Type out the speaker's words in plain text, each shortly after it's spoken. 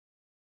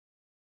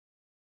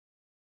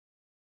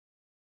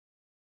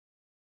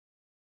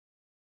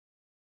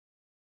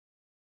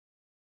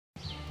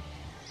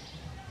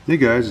Hey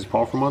guys, it's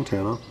Paul from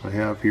Montana. I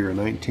have here a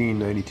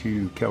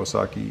 1992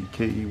 Kawasaki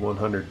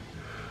KE100.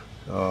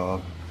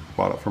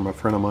 Bought it from a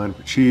friend of mine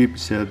for cheap. He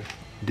said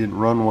it didn't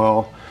run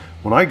well.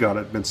 When I got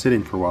it, it'd been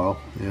sitting for a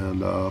while,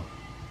 and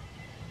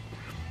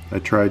I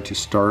tried to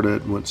start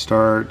it. Went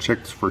start,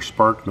 checked for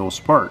spark, no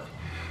spark.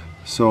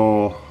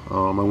 So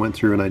I went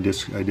through and I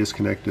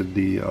disconnected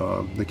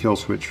the kill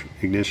switch,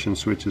 ignition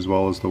switch, as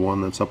well as the one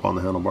that's up on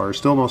the handlebar.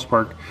 Still no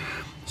spark.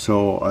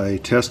 So I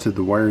tested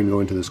the wiring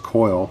going to this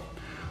coil.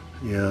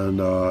 And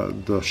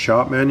the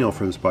shop manual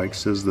for this bike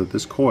says that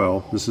this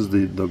coil, this is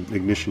the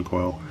ignition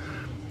coil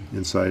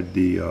inside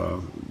the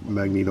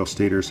magneto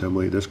stator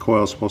assembly, this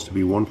coil is supposed to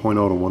be 1.0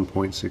 to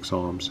 1.6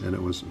 ohms, and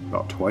it was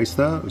about twice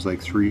that. It was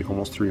like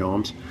almost 3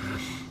 ohms.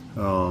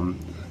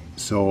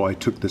 So I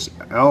took this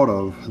out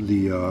of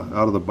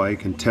the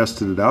bike and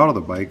tested it out of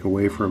the bike,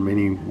 away from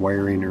any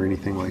wiring or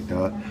anything like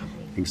that.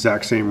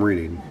 Exact same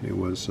reading. It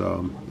was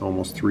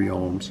almost 3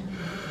 ohms.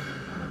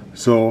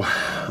 So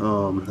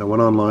I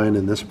went online,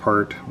 and this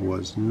part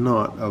was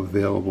not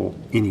available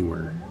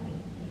anywhere.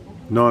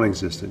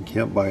 Non-existent.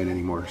 Can't buy it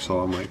anymore. So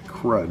I'm like,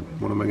 crud,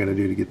 what am I going to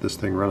do to get this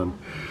thing running?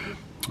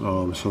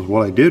 So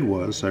what I did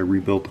was I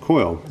rebuilt the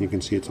coil. You can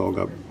see it's all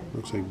got,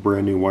 looks like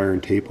brand new wire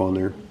and tape on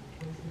there.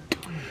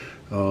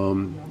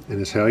 And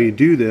it's how you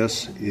do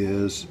this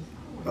is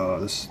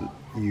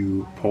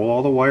you pull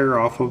all the wire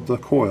off of the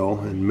coil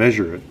and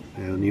measure it.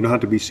 And you don't have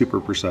to be super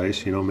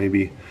precise, you know,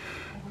 maybe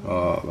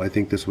I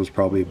think this was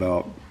probably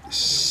about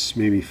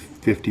maybe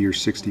 50 or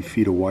 60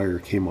 feet of wire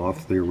came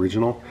off the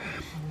original.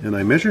 And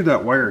I measured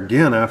that wire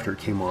again after it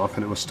came off,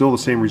 and it was still the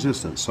same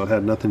resistance. So it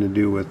had nothing to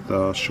do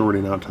with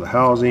shorting out to the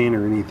housing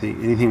or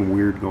anything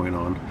weird going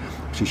on.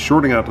 See,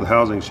 shorting out to the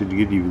housing should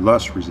give you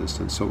less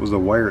resistance. So it was the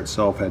wire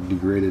itself had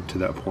degraded to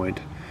that point,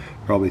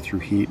 probably through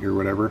heat or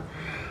whatever.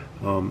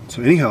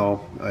 So anyhow,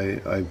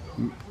 I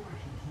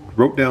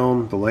wrote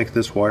down the length of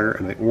this wire,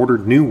 and I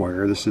ordered new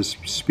wire. This is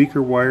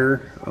speaker wire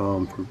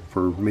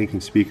for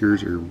making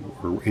speakers or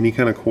any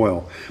kind of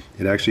coil.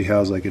 It actually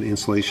has like an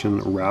insulation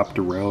wrapped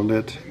around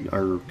it,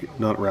 or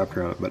not wrapped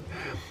around it, but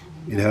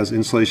it has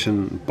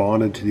insulation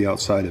bonded to the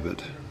outside of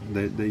it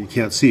that you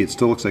can't see. It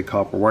still looks like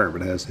copper wire,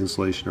 but it has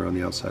insulation around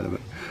the outside of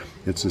it.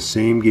 It's the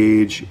same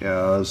gauge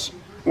as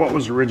what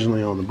was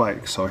originally on the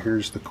bike. So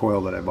here's the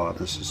coil that I bought.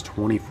 This is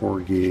 24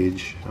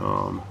 gauge.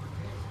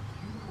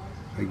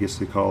 I guess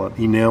they call it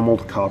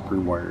enameled copper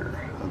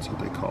wire. That's what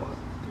they call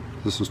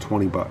it. This was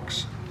 20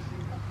 bucks.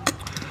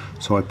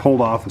 So I pulled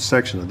off a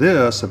section of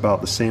this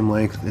about the same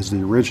length as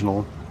the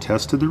original,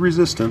 tested the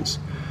resistance,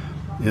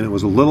 and it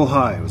was a little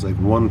high. It was like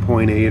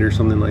 1.8 or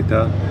something like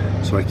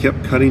that. So I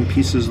kept cutting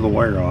pieces of the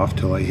wire off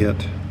till I hit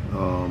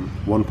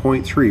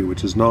 1.3,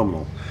 which is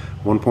nominal.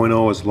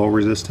 1.0 is low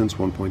resistance,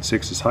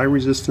 1.6 is high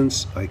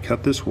resistance. I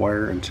cut this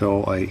wire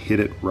until I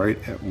hit it right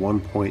at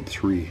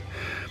 1.3.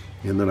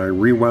 And then I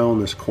rewound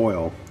this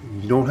coil.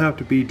 You don't have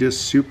to be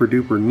just super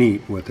duper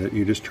neat with it.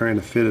 You're just trying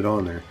to fit it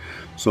on there.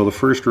 So the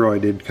first row I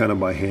did kind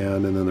of by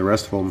hand, and then the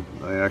rest of them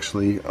I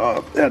actually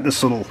had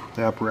this little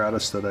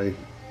apparatus that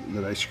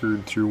I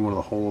screwed through one of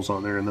the holes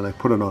on there, and then I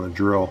put it on a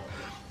drill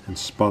and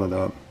spun it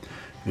up.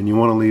 And you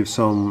want to leave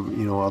some,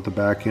 you know, out the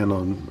back end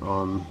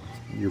on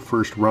your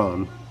first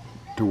run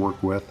to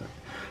work with.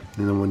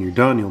 And then when you're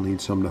done, you'll need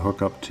some to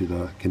hook up to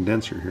the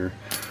condenser here.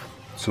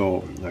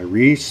 So I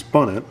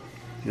re-spun it,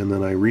 and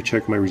then I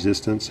rechecked my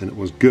resistance, and it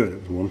was good.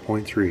 It was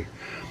 1.3.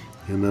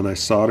 And then I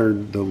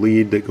soldered the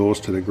lead that goes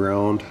to the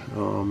ground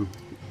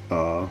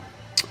lug,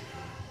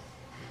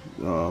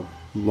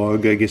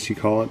 I guess you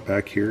call it,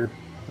 back here.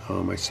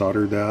 I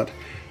soldered that,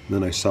 and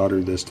then I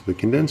soldered this to the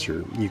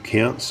condenser. You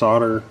can't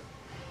solder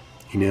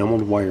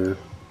enameled wire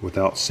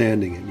without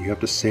sanding it. You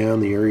have to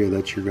sand the area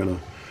that you're going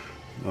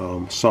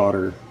to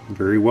solder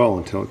very well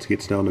until it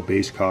gets down to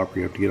base copper.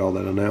 You have to get all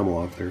that enamel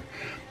off there.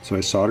 So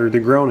I soldered the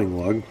grounding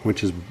lug,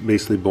 which is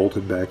basically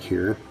bolted back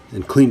here,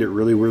 and cleaned it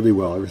really, really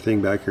well.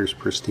 Everything back here is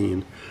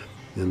pristine.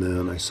 And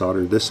then I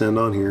soldered this end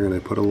on here, and I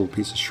put a little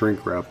piece of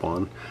shrink wrap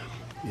on.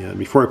 And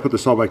before I put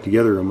this all back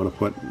together, I'm going to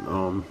put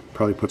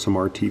probably put some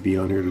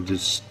RTV on here to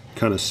just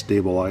kind of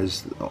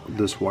stabilize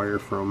this wire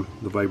from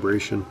the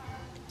vibration.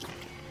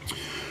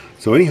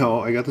 So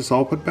anyhow, I got this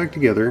all put back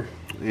together,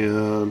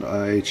 and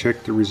I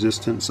checked the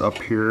resistance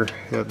up here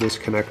at this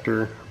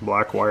connector,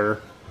 black wire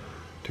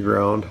to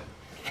ground.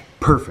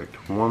 Perfect,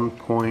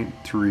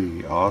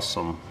 1.3,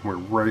 awesome. We're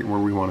right where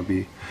we want to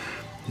be.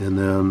 And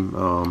then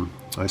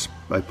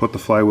I put the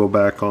flywheel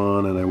back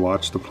on, and I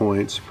watched the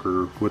points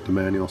for what the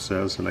manual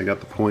says, and I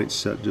got the points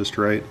set just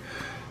right.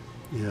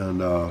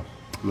 And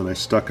then I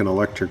stuck an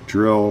electric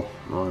drill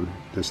on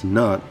this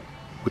nut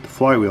with the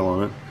flywheel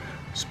on it,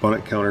 spun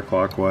it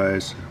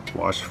counterclockwise,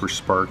 watched for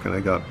spark, and I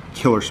got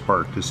killer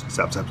spark, just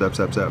zap, zap, zap,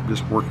 zap, zap,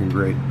 just working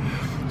great.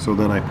 So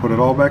then I put it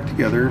all back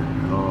together,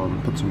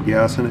 put some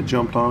gas in it,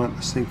 jumped on it.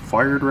 This thing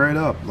fired right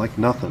up like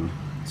nothing.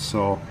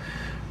 So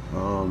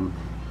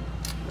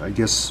I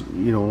guess,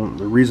 you know,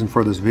 the reason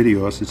for this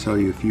video is to tell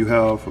you, if you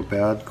have a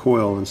bad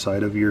coil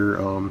inside of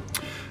your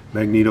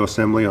magneto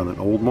assembly on an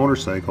old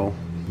motorcycle,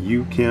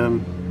 you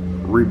can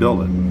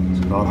rebuild it.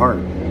 It's not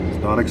hard.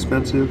 not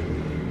expensive.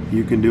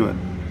 You can do it.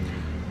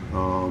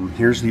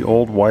 Here's the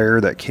old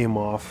wire that came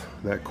off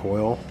that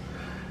coil.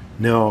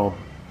 Now,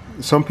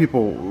 some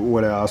people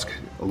would ask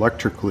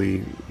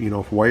electrically, you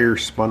know, if wire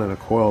spun in a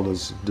coil,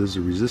 does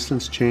the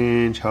resistance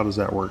change? How does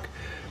that work?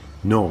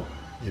 No,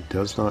 it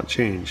does not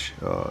change.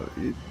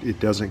 It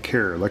doesn't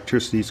care.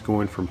 Electricity is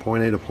going from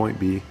point A to point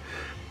B.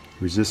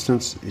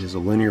 Resistance is a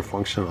linear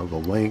function of the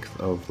length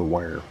of the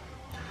wire.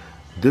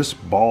 This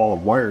ball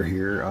of wire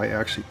here, I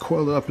actually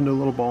coiled it up into a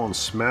little ball and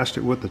smashed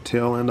it with the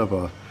tail end of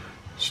a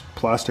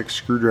plastic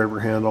screwdriver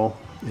handle,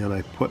 and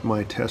I put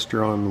my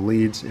tester on the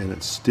leads, and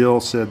it still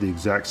said the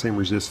exact same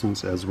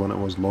resistance as when it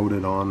was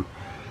loaded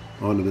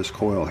onto this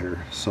coil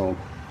here. So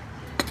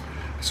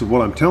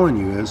what I'm telling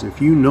you is,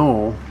 if you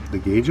know the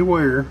gauge of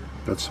wire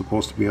that's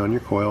supposed to be on your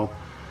coil,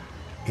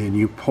 and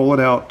you pull it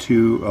out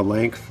to a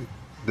length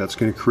that's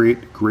going to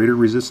create greater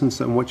resistance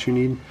than what you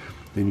need,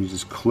 then you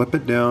just clip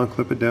it down,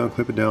 clip it down,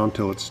 clip it down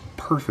until it's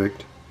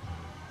perfect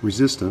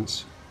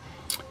resistance,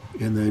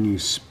 and then you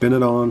spin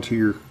it onto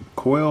your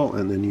coil,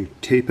 and then you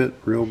tape it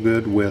real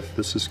good with,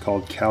 this is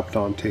called capped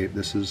on tape.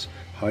 This is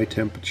high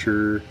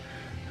temperature,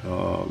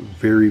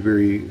 very,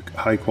 very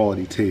high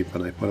quality tape,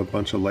 and I put a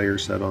bunch of layer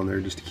set on there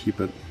just to keep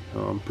it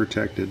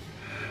protected.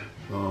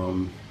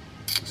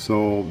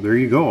 So there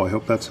you go. I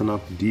hope that's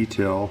enough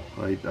detail.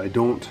 I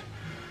don't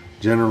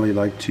generally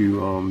like to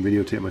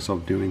videotape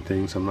myself doing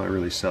things. I'm not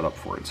really set up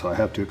for it, so I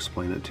have to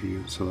explain it to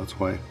you. So that's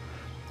why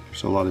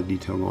there's a lot of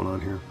detail going on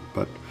here.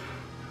 But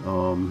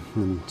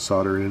and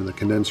solder it into the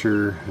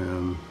condenser,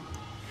 and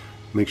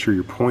make sure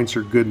your points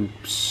are good and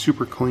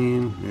super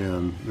clean.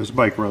 And this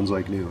bike runs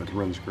like new. It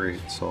runs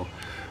great. So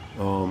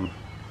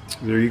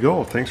there you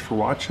go. Thanks for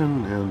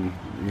watching, and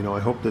you know, I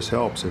hope this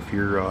helps. If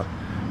you're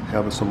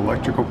having some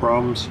electrical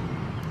problems,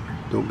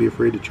 don't be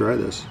afraid to try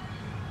this.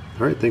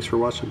 All right, thanks for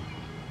watching.